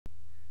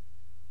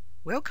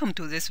Welcome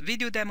to this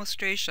video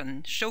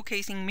demonstration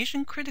showcasing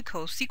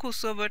mission-critical SQL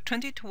Server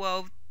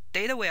 2012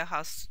 data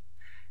warehouse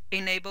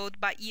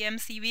enabled by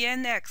EMC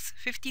VNX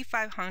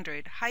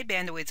 5500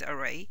 high-bandwidth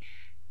array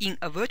in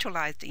a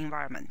virtualized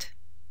environment.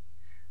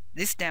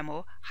 This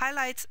demo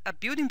highlights a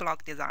building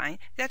block design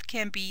that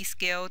can be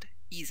scaled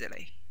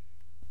easily.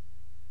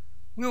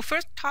 We'll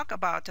first talk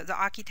about the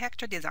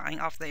architecture design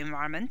of the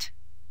environment,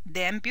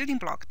 then building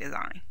block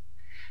design.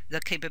 The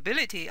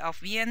capability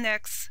of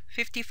VNX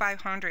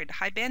 5500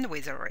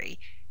 high-bandwidth array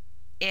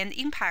and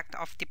impact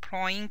of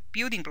deploying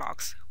building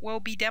blocks will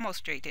be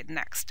demonstrated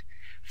next,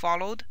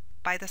 followed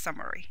by the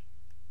summary.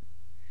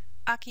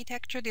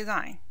 Architecture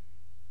design.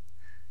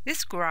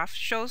 This graph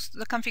shows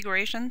the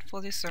configuration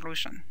for this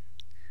solution.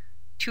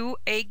 Two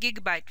 8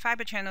 GB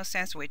fiber channel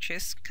SAN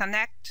switches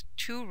connect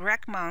two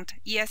rack-mount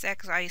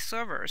ESXi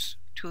servers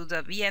to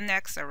the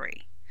VNX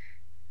array.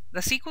 The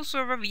SQL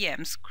Server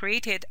VMs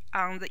created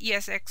on the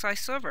ESXi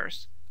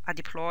servers are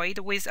deployed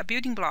with a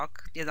building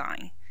block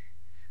design.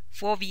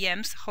 4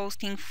 VMs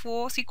hosting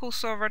 4 SQL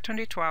Server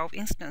 2012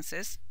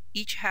 instances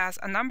each has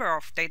a number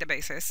of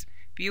databases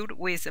built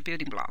with the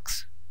building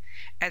blocks.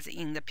 As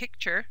in the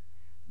picture,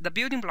 the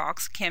building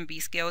blocks can be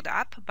scaled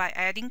up by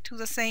adding to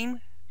the same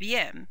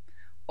VM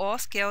or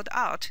scaled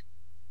out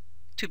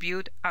to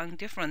build on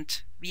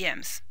different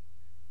VMs.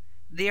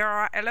 There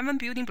are 11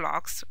 building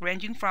blocks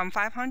ranging from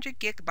 500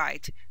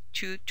 GB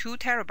to 2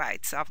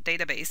 TB of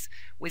database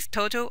with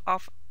total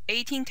of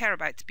 18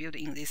 TB built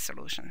in this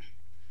solution.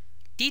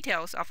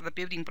 Details of the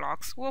building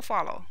blocks will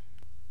follow.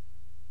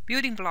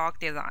 Building block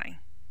design.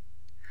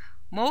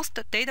 Most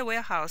data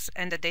warehouse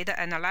and data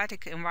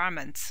analytic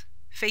environments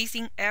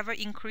facing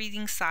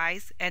ever-increasing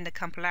size and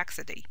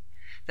complexity,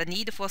 the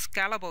need for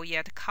scalable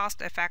yet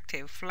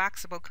cost-effective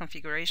flexible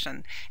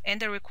configuration,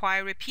 and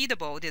require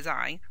repeatable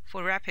design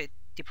for rapid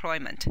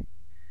deployment.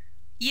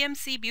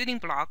 EMC building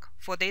block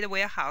for data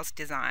warehouse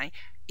design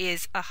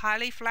is a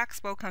highly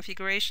flexible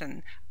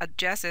configuration,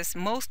 addresses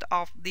most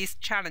of these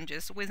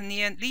challenges with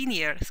near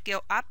linear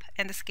scale-up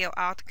and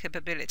scale-out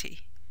capability.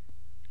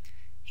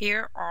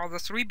 Here are the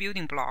 3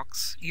 building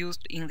blocks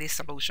used in this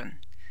solution: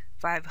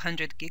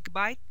 500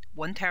 GB,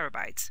 1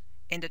 TB,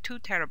 and a 2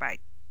 TB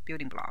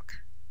building block.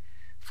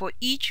 For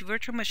each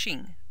virtual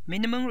machine,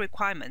 minimum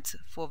requirements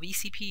for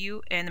vCPU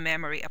and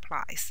memory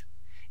applies.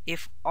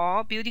 If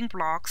all building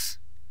blocks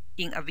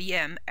in a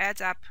VM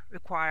adds up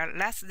require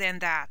less than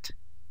that,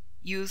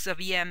 use a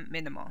VM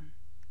minimum.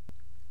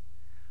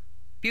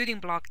 Building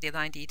block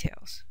design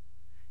details.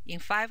 In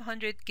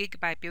 500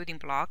 GB building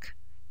block,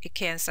 it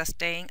can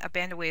sustain a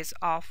bandwidth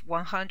of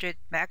 100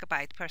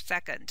 MB per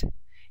second.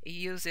 It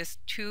uses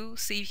 2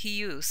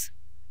 CPUs,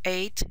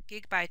 8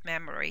 GB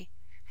memory,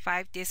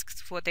 5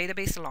 disks for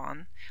database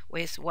LAN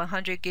with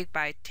 100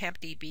 GB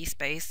tempDB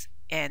space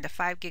and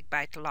 5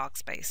 GB log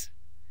space.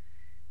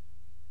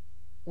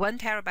 1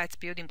 TB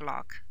building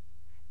block.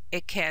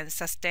 It can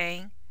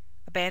sustain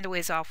a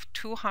bandwidth of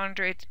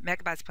 200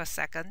 MB per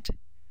second,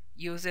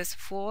 uses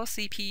 4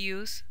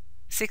 CPUs,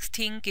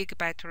 16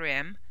 GB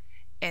RAM,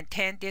 and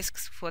 10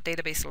 disks for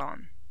database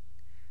LAN,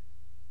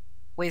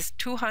 with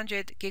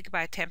 200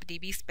 GB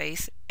tempDB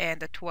space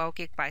and 12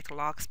 GB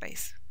log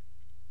space.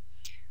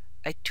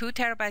 A 2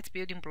 TB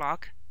building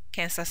block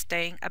can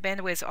sustain a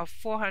bandwidth of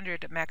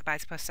 400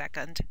 MB per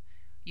second,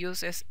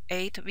 uses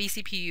 8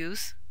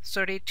 vCPUs,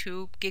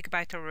 32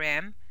 GB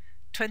RAM,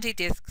 20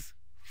 disks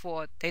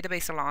for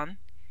database LAN,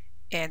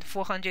 and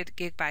 400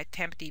 GB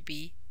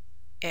tempDB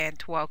and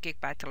 12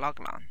 GB log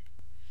LAN.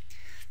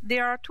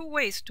 There are 2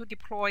 ways to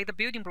deploy the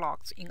building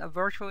blocks in a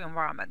virtual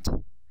environment.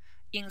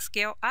 In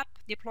scale-up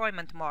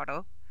deployment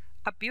model,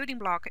 a building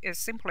block is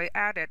simply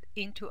added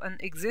into an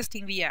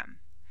existing VM.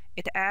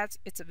 It adds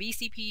its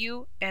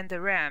vCPU and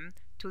the RAM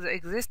to the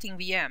existing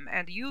VM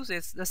and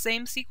uses the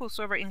same SQL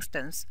Server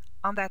instance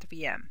on that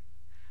VM.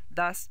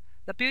 Thus,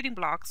 the building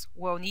blocks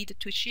will need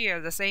to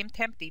share the same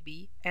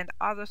tempDB and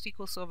other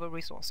SQL Server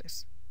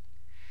resources.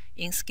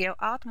 In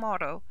scale-out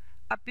model,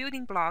 a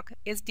building block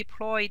is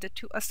deployed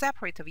to a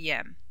separate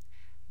VM.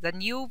 The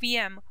new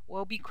VM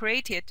will be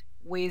created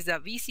with the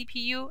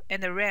vCPU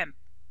and the RAM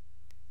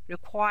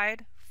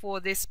required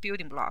for this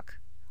building block,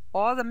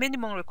 or the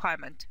minimum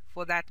requirement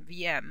for that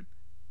VM,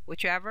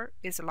 whichever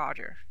is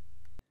larger.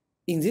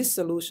 In this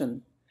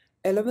solution,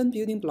 11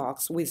 building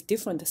blocks with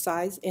different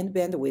size and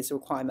bandwidth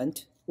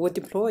requirement were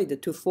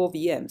deployed to 4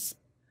 VMs.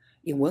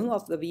 In one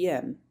of the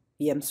VM,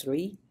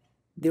 VM3,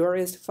 there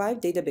is 5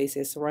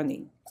 databases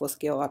running for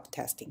scale-up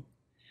testing.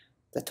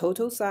 The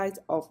total size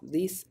of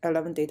these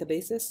 11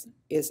 databases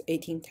is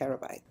 18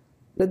 TB.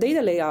 The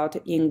data layout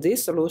in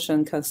this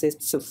solution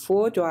consists of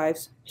 4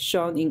 drives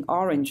shown in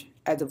orange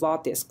as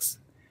vault disks.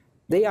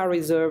 They are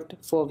reserved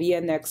for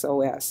VNX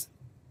OS.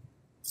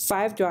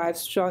 5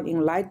 drives shown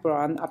in light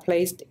brown are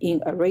placed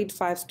in a RAID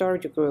 5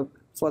 storage group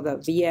for the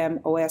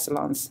VM OS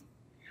LANs.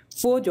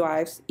 4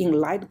 drives in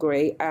light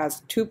gray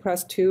as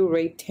 2+2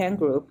 RAID 10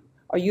 group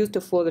are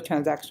used for the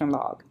transaction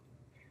log.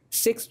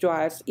 6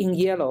 drives in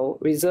yellow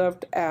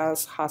reserved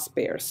as hot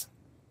spares.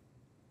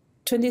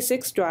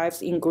 26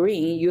 drives in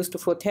green used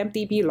for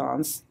tempDB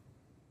LANs,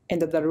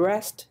 and the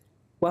rest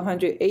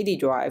 180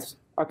 drives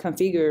are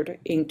configured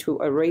into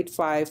a RAID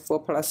 5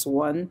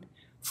 4+1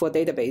 for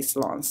database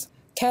longs.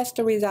 Test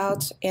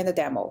results and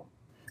demo.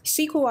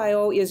 SQL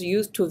I/O is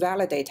used to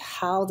validate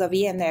how the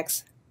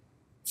VNX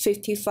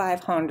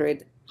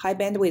 5500 high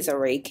bandwidth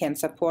array can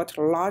support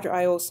large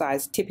I/O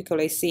size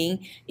typically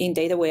seen in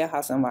data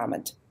warehouse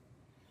environment.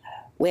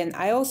 When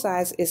I/O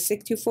size is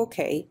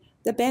 64K,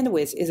 the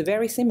bandwidth is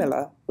very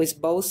similar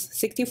with both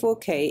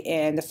 64K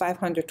and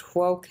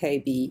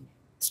 512KB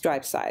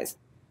stripe size.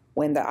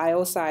 When the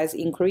I/O size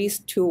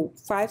increased to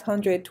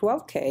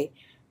 512K,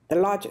 the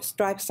large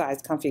stripe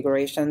size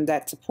configuration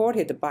that's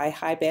supported by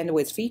high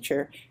bandwidth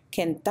feature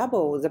can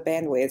double the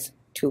bandwidth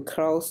to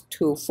close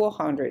to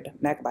 400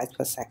 megabytes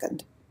per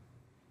second.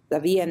 The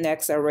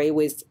VNX array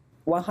with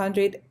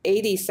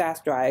 180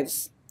 SAS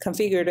drives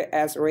configured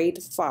as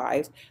RAID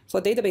 5 for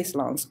database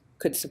longs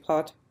could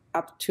support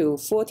up to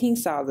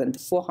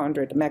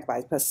 14,400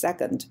 megabytes per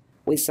second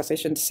with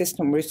sufficient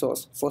system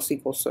resource for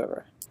SQL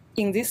Server.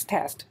 In this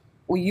test,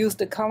 we used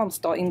the column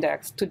store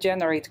index to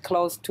generate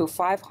close to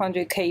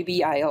 500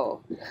 KB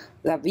I/O.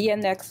 The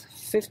VNX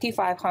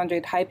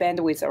 5500 high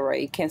bandwidth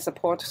array can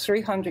support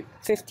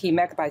 350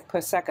 megabytes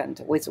per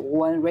second with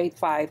one RAID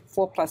 5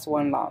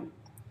 4+1 long,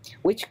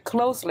 which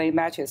closely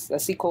matches the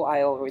SQL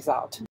I/O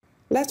result.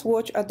 Let's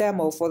watch a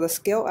demo for the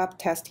scale-up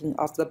testing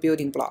of the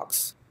building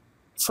blocks.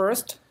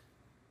 First,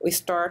 we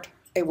start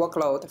a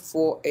workload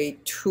for a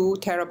 2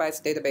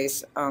 terabytes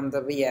database on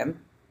the VM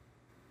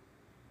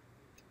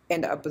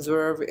and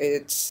observe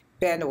its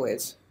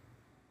bandwidth.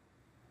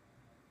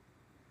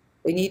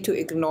 We need to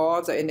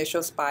ignore the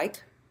initial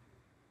spike,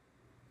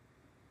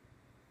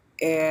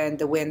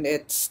 and when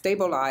it's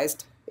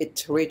stabilized,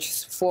 it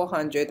reaches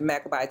 400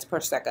 megabytes per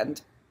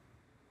second.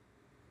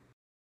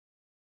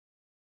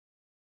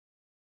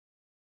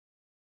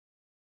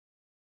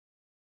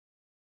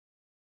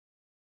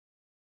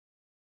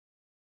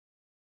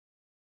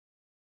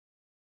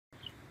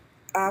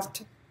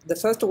 After the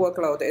first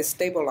workload is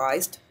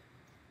stabilized,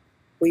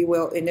 we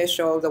will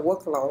initial the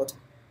workload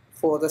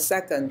for the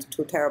second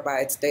 2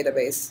 terabytes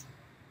database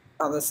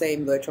on the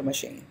same virtual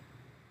machine.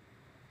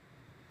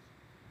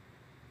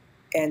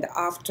 And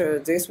after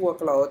this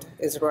workload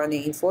is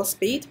running in full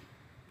speed,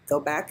 go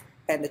back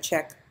and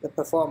check the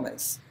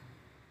performance.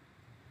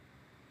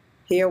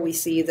 Here we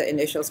see the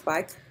initial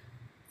spike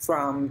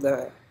from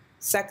the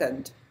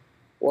second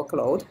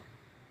workload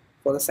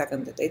for the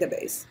second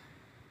database.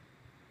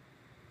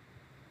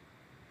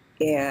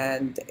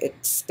 And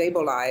it's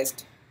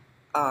stabilized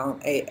on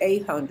a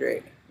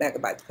 800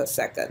 megabytes per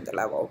second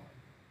level.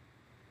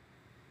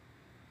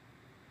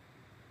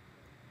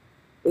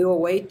 We will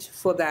wait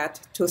for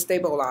that to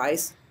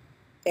stabilize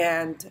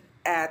and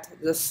add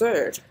the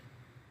third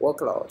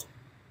workload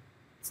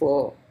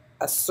for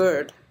a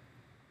third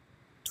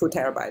 2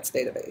 terabytes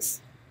database.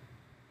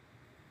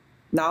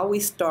 Now we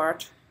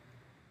start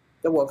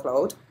the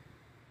workload,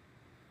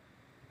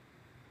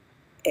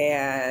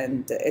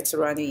 and it's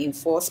running in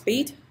full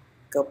speed.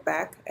 Go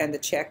back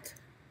and check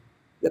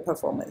the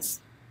performance.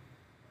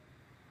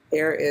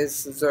 Here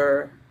is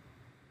the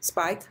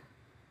spike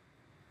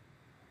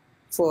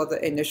for the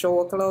initial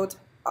workload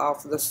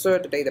of the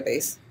third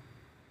database,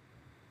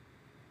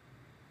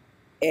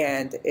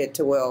 and it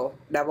will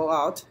level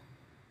out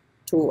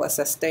to a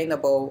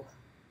sustainable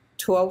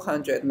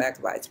 1200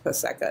 megabytes per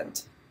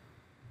second.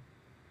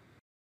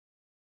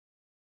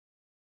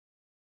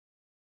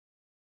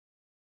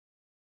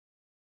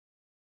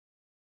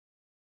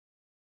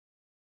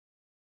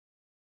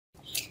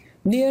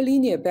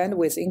 Near-linear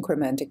bandwidth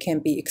increment can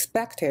be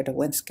expected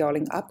when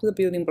scaling up the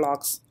building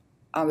blocks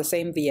on the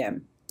same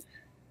VM.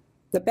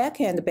 The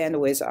backend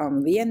bandwidth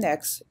on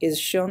VNX is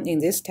shown in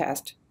this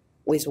test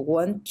with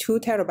one 2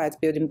 terabytes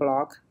building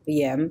block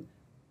VM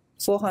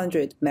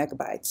 400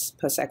 megabytes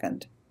per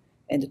second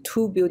and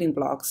 2 building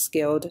blocks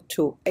scaled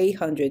to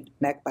 800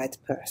 megabytes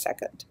per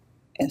second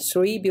and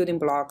 3 building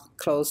blocks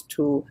close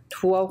to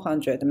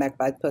 1200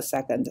 megabytes per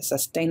second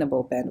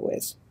sustainable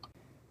bandwidth.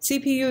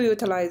 CPU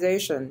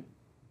utilization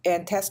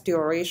and test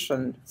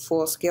duration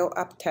for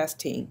scale-up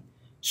testing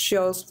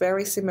shows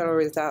very similar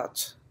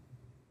results,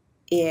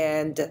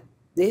 and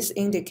this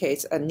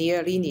indicates a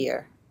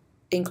near-linear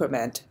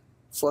increment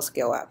for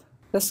scale-up.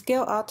 The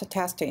scale-out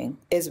testing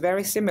is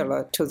very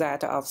similar to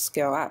that of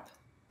scale-up.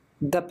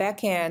 The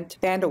backend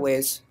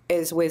bandwidth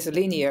is with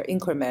linear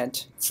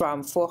increment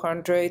from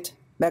 400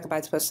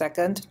 megabytes per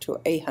second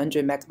to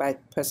 800 megabytes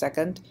per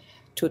second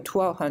to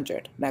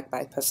 1200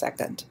 megabytes per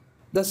second.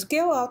 The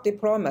scale-out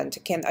deployment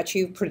can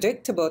achieve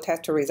predictable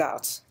test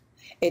results.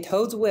 It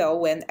holds well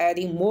when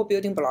adding more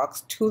building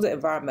blocks to the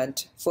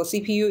environment for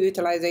CPU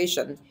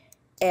utilization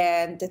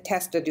and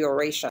test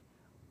duration.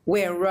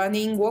 When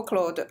running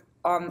workload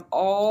on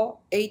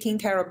all 18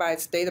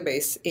 terabytes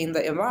database in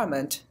the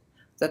environment,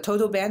 the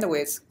total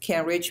bandwidth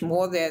can reach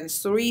more than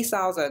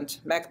 3,000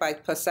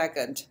 megabytes per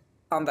second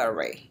on the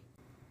array.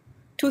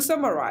 To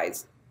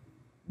summarize,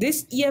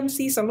 this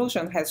EMC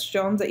solution has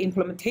shown the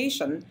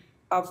implementation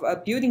of a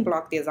building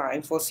block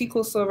design for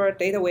SQL Server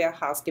data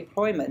warehouse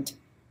deployment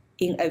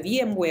in a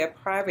VMware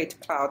private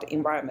cloud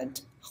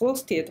environment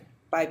hosted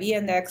by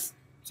VNX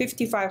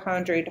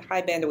 5500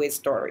 high bandwidth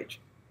storage.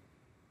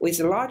 With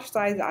large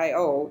size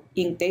I/O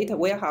in data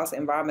warehouse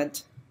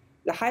environment,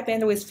 the high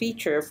bandwidth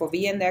feature for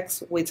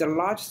VNX with a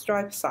large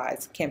stripe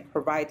size can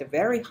provide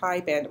very high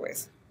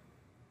bandwidth.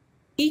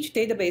 Each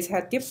database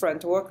has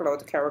different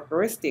workload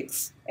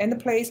characteristics and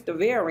placed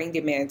varying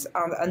demands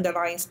on the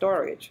underlying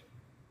storage.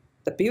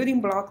 The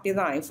building block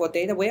design for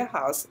data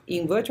warehouse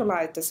in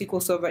virtualized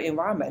SQL Server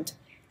environment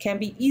can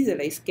be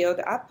easily scaled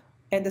up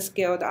and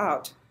scaled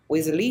out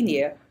with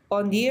linear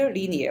or near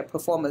linear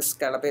performance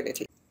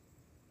scalability.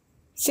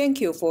 Thank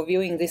you for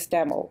viewing this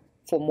demo.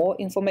 For more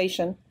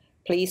information,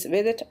 please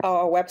visit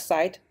our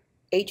website